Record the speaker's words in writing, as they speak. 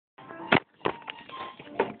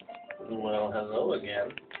Well, hello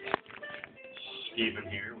again.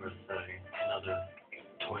 Steven here with another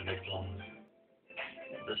toilet vlog.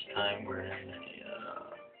 This time we're in a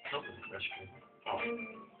public restroom. Oh,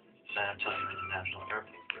 San Antonio International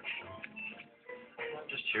Airport restroom. I'm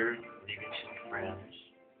just here leaving some friends.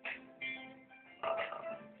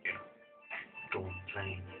 You know, going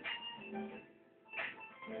plain.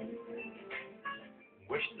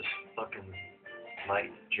 Wish this fucking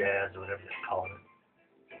light jazz or whatever they call it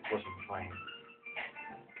wasn't playing.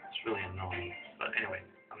 It's really annoying. But anyway,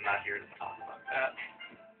 I'm not here to talk about that.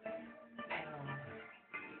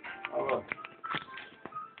 Oh look.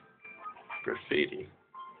 Graffiti.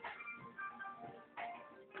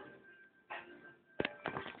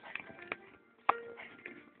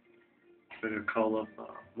 Better call up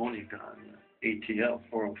Monica on ATL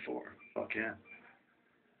 404. Fuck yeah.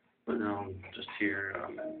 But now I'm just here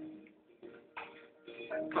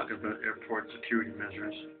talking about airport security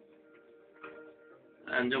measures.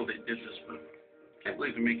 I know they did this, but I can't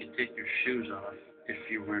believe they make you take your shoes off if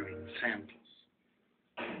you're wearing sandals.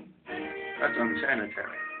 That's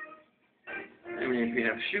unsanitary. I mean, if you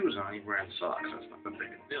have shoes on, you're wearing socks. That's not the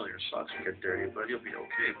big deal. Your socks will get dirty, but you'll be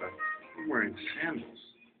okay. But you're wearing sandals.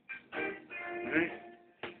 Right?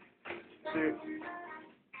 See?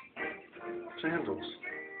 Sandals.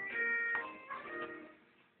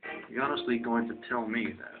 You're honestly going to tell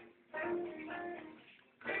me that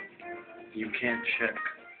you can't check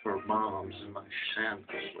for bombs in my sandals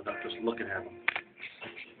without just looking at them.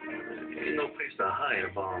 Ain't no place to hide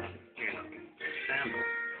a bomb, sandal.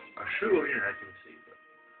 A shoe, yeah, I can see,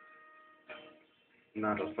 but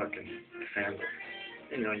not a fucking sandal.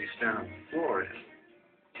 You stand on the floor, and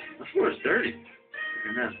the floor is dirty. I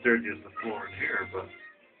mean, not as dirty as the floor in here, but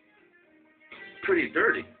pretty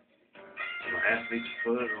dirty. Athlete's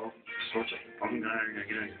foot, all sorts of fungi are gonna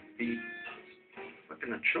get on your feet.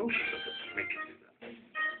 Fucking atrocious of it to make you do that.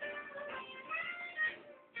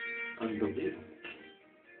 Unbelievable.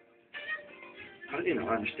 But, I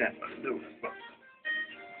understand what to do with it, but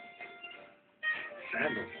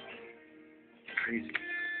sandals, crazy.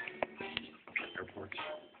 Airports,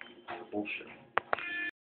 bullshit.